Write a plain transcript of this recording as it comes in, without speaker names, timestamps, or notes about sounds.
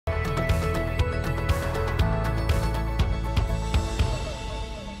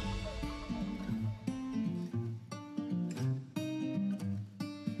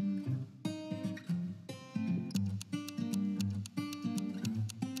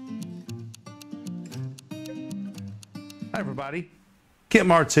Hi everybody, Kent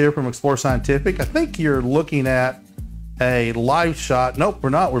Martz here from Explore Scientific. I think you're looking at a live shot. Nope, we're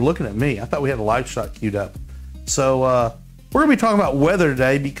not. We're looking at me. I thought we had a live shot queued up. So we're gonna be talking about weather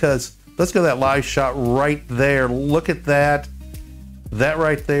today because let's go to that live shot right there. Look at that. That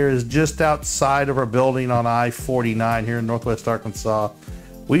right there is just outside of our building on I-49 here in Northwest Arkansas.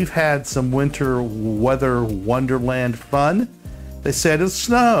 We've had some winter weather wonderland fun. They said it's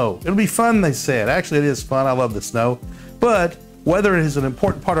snow. It'll be fun, they said. Actually, it is fun. I love the snow. But weather is an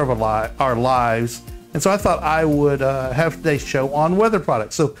important part of our lives. And so I thought I would have today's show on weather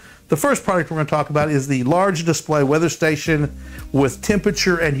products. So the first product we're going to talk about is the large display weather station with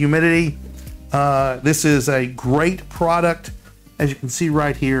temperature and humidity. This is a great product. As you can see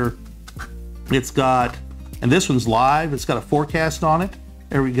right here, it's got, and this one's live, it's got a forecast on it.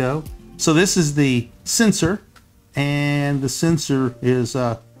 There we go. So this is the sensor, and the sensor is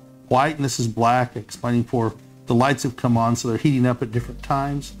white and this is black, explaining for the lights have come on, so they're heating up at different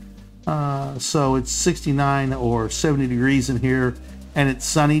times. So it's 69 or 70 degrees in here, and it's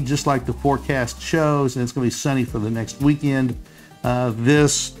sunny just like the forecast shows, and it's going to be sunny for the next weekend.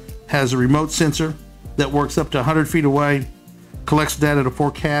 This has a remote sensor that works up to 100 feet away, collects data to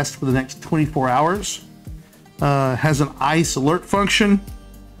forecast for the next 24 hours, has an ice alert function.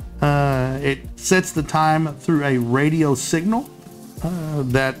 It sets the time through a radio signal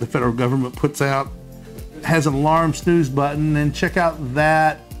that the federal government puts out. Has an alarm snooze button, and check out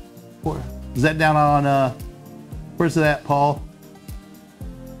that. Is that down on where's that, Paul?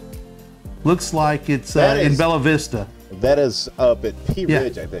 Looks like it's in Bella Vista. That is up at Pea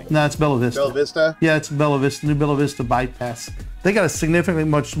Ridge, I think. No, it's Bella Vista. Bella Vista? Yeah, it's Bella Vista, new Bella Vista bypass. They got a significantly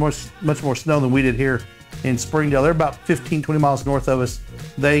much more snow than we did here in Springdale. They're about 15, 20 miles north of us.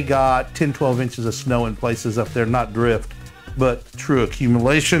 They got 10, 12 inches of snow in places up there, not drift, but true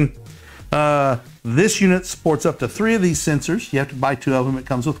accumulation. This unit supports up to 3 of these sensors. You have to buy 2 of them. It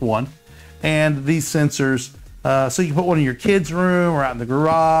comes with 1. And these sensors, so you can put one in your kid's room or out in the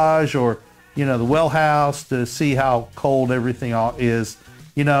garage or, you know, the well house to see how cold everything is.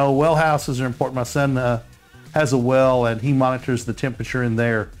 You know, well houses are important. My son has a well, and he monitors the temperature in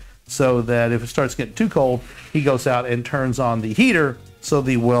there so that if it starts getting too cold, he goes out and turns on the heater so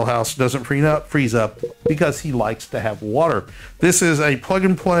the well house doesn't freeze up because he likes to have water. This is a plug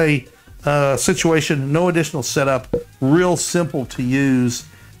and play situation, no additional setup, real simple to use.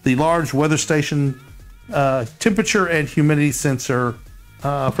 The large weather station temperature and humidity sensor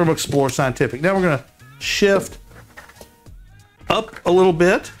from Explore Scientific. Now we're going to shift up a little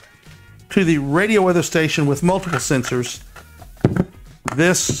bit to the radio weather station with multiple sensors.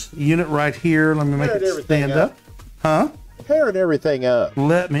 This unit right here, let me make it stand up. Huh? Tearing everything up.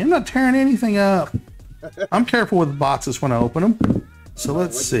 I'm not tearing anything up. I'm careful with the boxes when I open them. So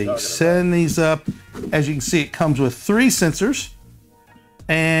let's see, setting these up. As you can see, it comes with 3 sensors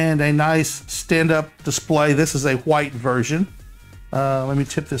and a nice stand-up display. This is a white version. Let me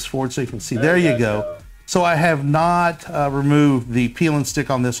tip this forward so you can see. There you go. So I have not removed the peel and stick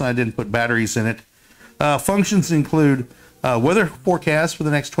on this one. I didn't put batteries in it. Functions include weather forecast for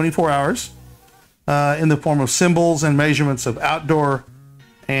the next 24 hours in the form of symbols and measurements of outdoor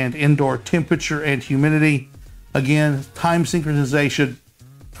and indoor temperature and humidity. Again, time synchronization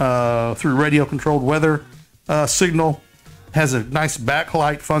through radio-controlled weather signal. Has a nice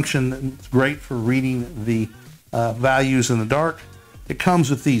backlight function that's great for reading the values in the dark. It comes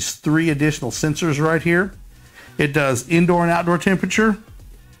with these 3 additional sensors right here. It does indoor and outdoor temperature,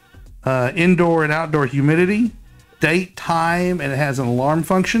 indoor and outdoor humidity, date, time, and it has an alarm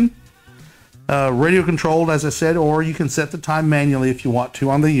function. Radio-controlled, as I said, or you can set the time manually if you want to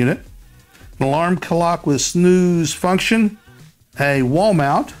on the unit. An alarm clock with snooze function, a wall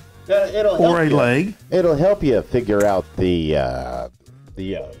mount, or a leg. It'll help you figure out the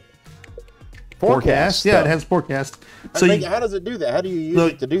forecast. Yeah, it has forecast. So how does it do that? How do you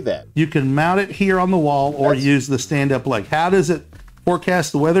use it to do that? You can mount it here on the wall or use the stand-up leg. How does it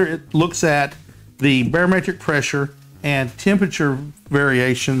forecast the weather? It looks at the barometric pressure and temperature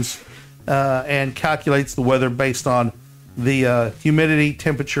variations and calculates the weather based on the humidity,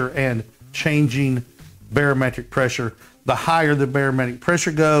 temperature, and changing barometric pressure. The higher the barometric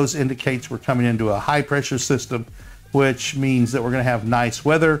pressure goes indicates we're coming into a high pressure system, which means that we're going to have nice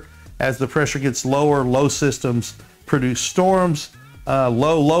weather. As the pressure gets lower, low systems produce storms.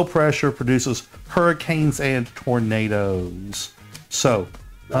 Low pressure produces hurricanes and tornadoes. So,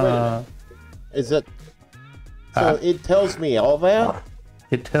 is it? So it tells me all that.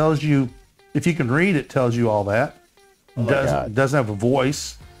 It tells you, if you can read, it tells you all that. Doesn't have a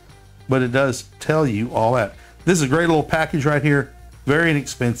voice, but it does tell you all that. This is a great little package right here. Very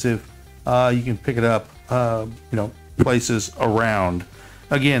inexpensive. You can pick it up, places around.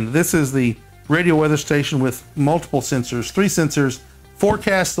 Again, this is the radio weather station with multiple sensors, 3 sensors,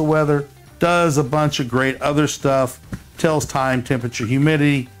 forecasts the weather, does a bunch of great other stuff, tells time, temperature,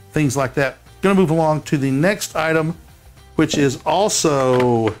 humidity, things like that. Going to move along to the next item, which is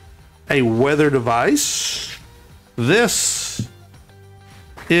also a weather device. This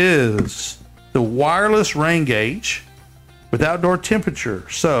is the wireless rain gauge with outdoor temperature.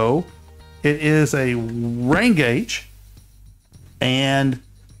 So it is a rain gauge and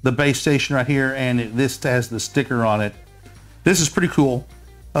the base station right here, and this has the sticker on it. This is pretty cool.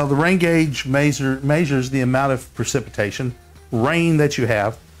 The rain gauge measures the amount of precipitation, rain that you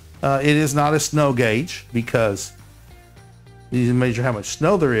have. It is not a snow gauge because you measure how much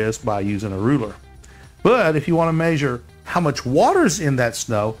snow there is by using a ruler. But if you want to measure how much water is in that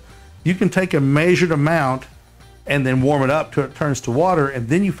snow, you can take a measured amount and then warm it up till it turns to water, and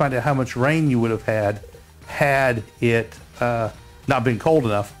then you find out how much rain you would have had it not been cold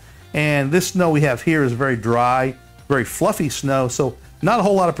enough. And this snow we have here is very dry, very fluffy snow, so not a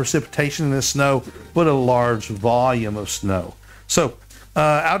whole lot of precipitation in this snow, but a large volume of snow. So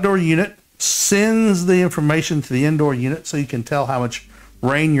outdoor unit sends the information to the indoor unit so you can tell how much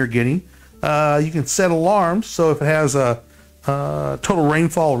rain you're getting. You can set alarms, so if it has a total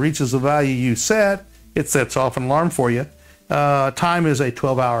rainfall reaches the value you set, it sets off an alarm for you. Time is a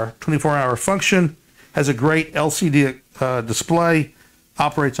 24-hour function, has a great LCD display,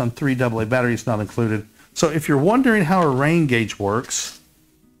 operates on 3 AA batteries, not included. So if you're wondering how a rain gauge works,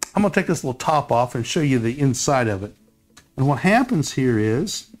 I'm going to take this little top off and show you the inside of it. And what happens here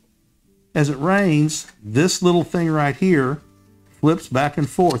is, as it rains, this little thing right here flips back and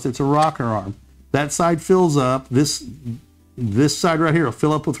forth. It's a rocker arm. That side fills up. This side right here will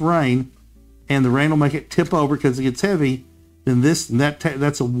fill up with rain, and the rain will make it tip over because it gets heavy. Then that's a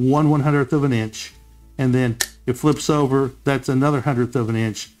 1/100th of an inch, and then it flips over. That's another 100th of an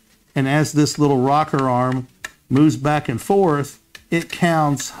inch. And as this little rocker arm moves back and forth, it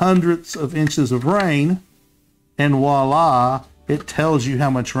counts hundredths of inches of rain, and voila, it tells you how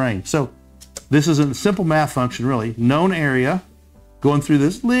much rain. So this is a simple math function, really. Known area going through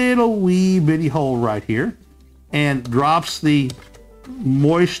this little wee bitty hole right here, and drops the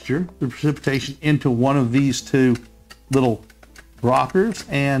moisture, the precipitation, into one of these 2 little rockers,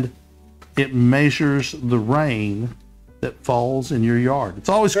 and it measures the rain that falls in your yard. It's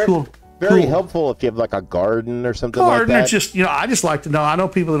always cool. Very helpful if you have like a garden or something like that. Just, I just like to know. I know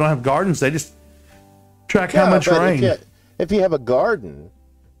people that don't have gardens. They just track how much rain. If you have a garden,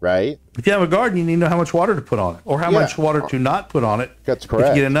 right? If you have a garden, you need to know how much water to put on it, or how much water to not put on it. That's correct.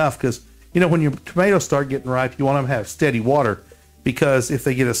 If you get enough, because when your tomatoes start getting ripe, you want them to have steady water, because if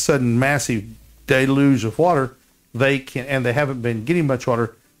they get a sudden massive deluge of water, they can, and they haven't been getting much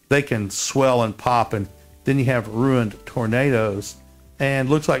water, they can swell and pop, and then you have ruined tornadoes. And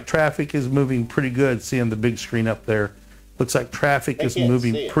looks like traffic is moving pretty good. Seeing the big screen up there, looks like traffic is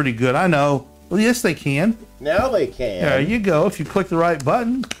moving pretty good. I know. Well, yes, they can. Now they can. There you go. If you click the right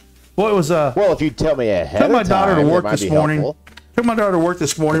button. Well, it was well, if you tell me ahead took my of daughter time, to work this morning. Helpful. Took my daughter to work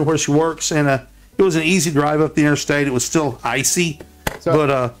this morning where she works, and it was an easy drive up the interstate. It was still icy, so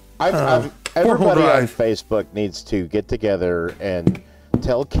but everybody on Facebook needs to get together and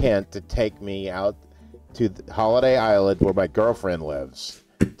tell Kent to take me out to Holiday Island where my girlfriend lives.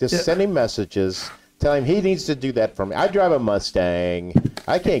 Just send him messages. Tell him he needs to do that for me. I drive a Mustang.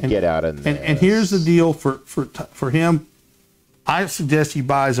 I can't get out in this. And here's the deal for him. I suggest he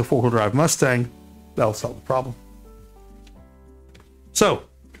buys a 4-wheel drive Mustang. That'll solve the problem. So,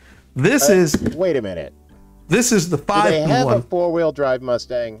 this is... Wait a minute. This is the 5-in-1. Do they have a 4-wheel drive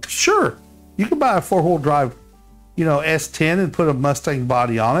Mustang? Sure. You can buy a 4-wheel drive, S10 and put a Mustang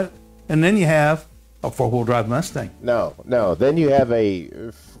body on it. And then you have a 4-wheel drive Mustang. No. Then you have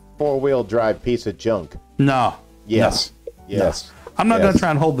a 4-wheel drive piece of junk. No. Yes. No. Yes. I'm not going to try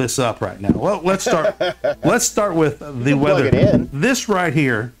and hold this up right now. Well, let's start. Let's start with the weather. Plug it in. This right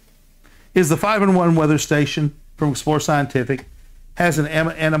here is the 5-in-1 weather station from Explore Scientific. Has an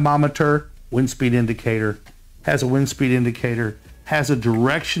anemometer, wind speed indicator. Has a wind speed indicator. Has a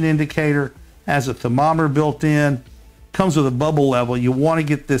direction indicator. Has a thermometer built in. Comes with a bubble level. You want to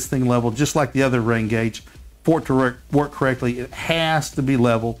get this thing level just like the other rain gauge. For it to work correctly, it has to be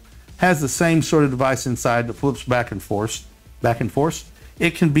level. Has the same sort of device inside that flips back and forth.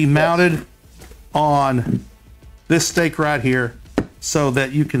 It can be mounted on this stake right here so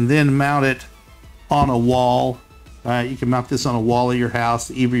that you can then mount it on a wall. You can mount this on a wall of your house,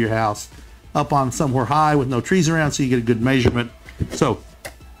 the eave of your house, up on somewhere high with no trees around so you get a good measurement. So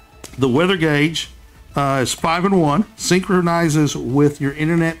the weather gauge is 5-in-1, synchronizes with your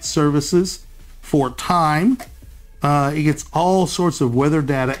internet services for time, It gets all sorts of weather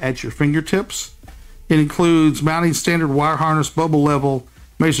data at your fingertips. It includes mounting standard wire harness, bubble level,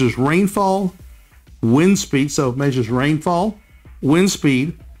 measures rainfall, wind speed, so it measures rainfall, wind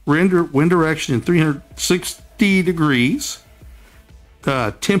speed, wind direction in 360 degrees,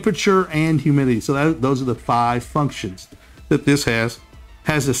 temperature, and humidity. So those are the 5 functions that this has.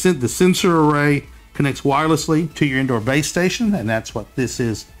 Has the sensor array, connects wirelessly to your indoor base station, and that's what this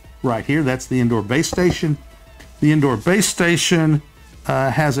is right here. That's the indoor base station. The indoor base station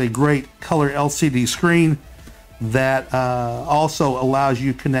has a great color LCD screen that also allows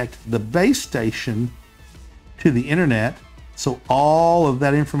you to connect the base station to the internet. So all of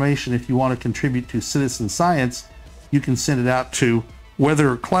that information, if you want to contribute to citizen science, you can send it out to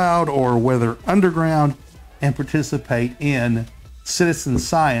Weather Cloud or Weather Underground and participate in citizen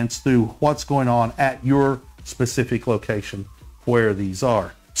science through what's going on at your specific location where these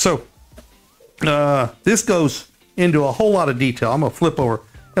are. So this goes into a whole lot of detail. I'm going to flip over.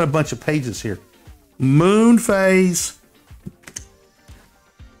 Got a bunch of pages here. Moon phase,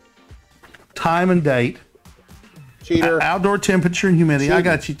 time and date, cheater, outdoor temperature and humidity. Cheater. I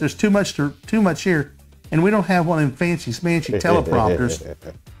got you. There's too much here, and we don't have one of them fancy smancy teleprompters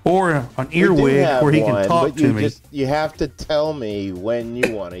or an earwig where he can talk to me. You have to tell me when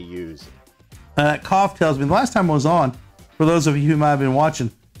you want to use it. That cough tells me. The last time I was on, for those of you who might have been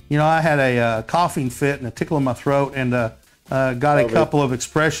watching, you know, I had a coughing fit and a tickle in my throat, and got COVID. A couple of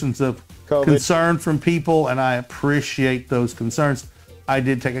expressions of concern from people, and I appreciate those concerns. I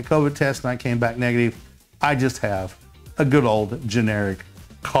did take a COVID test, and I came back negative. I just have a good old generic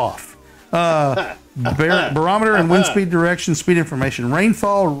cough. Barometer and wind speed direction, speed information,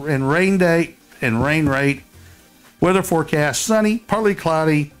 rainfall and rain date and rain rate, weather forecast, sunny, partly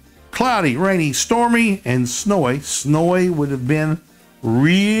cloudy, rainy, stormy, and snowy. Snowy would have been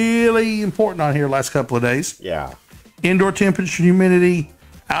really important on here last couple of days. Yeah. Indoor temperature, humidity,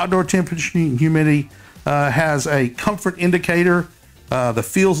 outdoor temperature and humidity, has a comfort indicator, the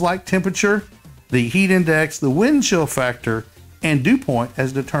feels like temperature, the heat index, the wind chill factor, and dew point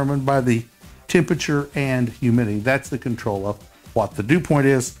as determined by the temperature and humidity. That's the control of what the dew point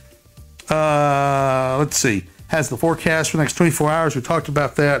is. Let's see. Has the forecast for the next 24 hours. We talked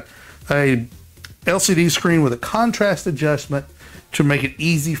about that. A LCD screen with a contrast adjustment to make it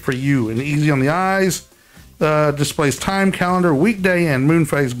easy for you and easy on the eyes. Displays time calendar, weekday and moon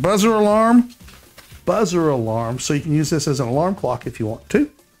phase, buzzer alarm, so you can use this as an alarm clock if you want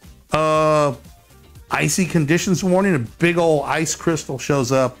to. Icy conditions warning, a big old ice crystal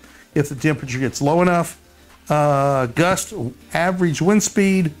shows up if the temperature gets low enough. Gust, average wind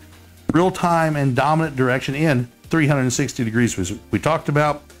speed, real time and dominant direction in 360 degrees, which we talked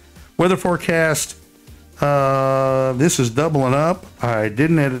about. Weather forecast, this is doubling up. I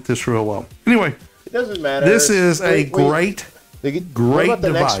didn't edit this real well. Anyway, it doesn't matter. This is a great device.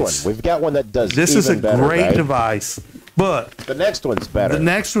 Next one? We've got one that does. This is a great device, but the next one's better. The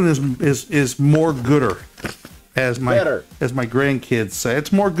next one is more gooder, as my grandkids say.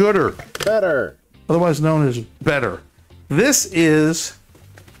 It's more gooder. Better. Otherwise known as better. This is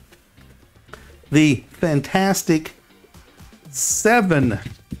the fantastic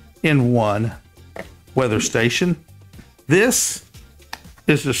 7-in-1 weather station. This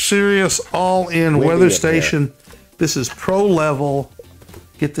is a serious all-in weather station. This is pro level.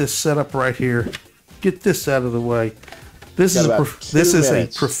 Get this set up right here. Get this out of the way. This is a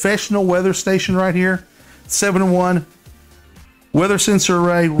professional weather station right here. 7-in-1 weather sensor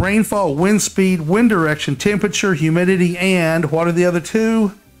array, rainfall, wind speed, wind direction, temperature, humidity, and what are the other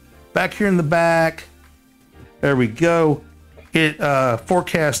two? Back here in the back. There we go. It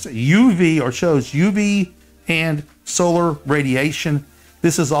forecasts UV, or shows UV and solar radiation.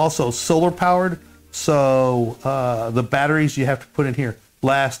 This is also solar powered, so the batteries you have to put in here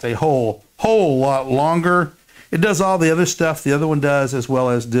last a whole lot longer. It does all the other stuff the other one does, as well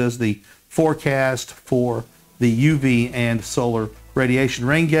as does the forecast for the UV and solar radiation.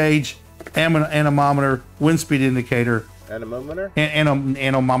 Rain gauge, anemometer, wind speed indicator, anemometer,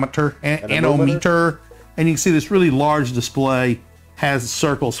 anemometer, and you can see this really large display has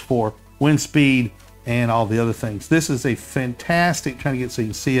circles for wind speed and all the other things. This is a fantastic, trying to get so you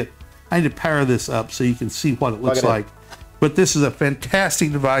can see it. I need to power this up so you can see what it looks like. But this is a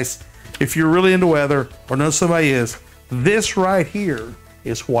fantastic device. If you're really into weather or know somebody is, this right here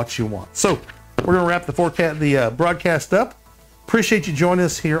is what you want. So we're going to wrap the broadcast up. Appreciate you joining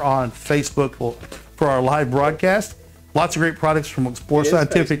us here on Facebook for our live broadcast. Lots of great products from Explore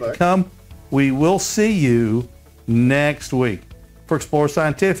Scientific to come. We will see you next week for Explore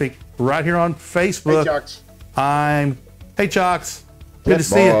Scientific right here on Facebook. Hey, Chocks. Hey, Chocks. Good to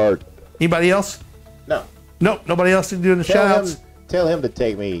see you. Anybody else? No. Nope, nobody else to do the shout outs. Tell him to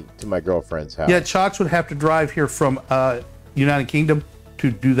take me to my girlfriend's house. Yeah, Chalks would have to drive here from United Kingdom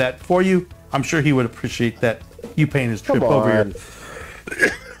to do that for you. I'm sure he would appreciate that, you paying his trip over here.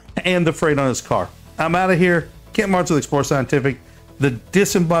 And the freight on his car. I'm out of here. Kent Martz with Explore Scientific. The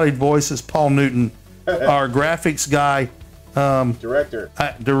disembodied voice is Paul Newton, our graphics guy. Director,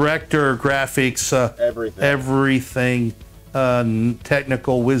 graphics, everything,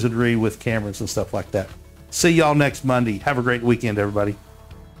 technical wizardry with cameras and stuff like that. See y'all next Monday. Have a great weekend, everybody.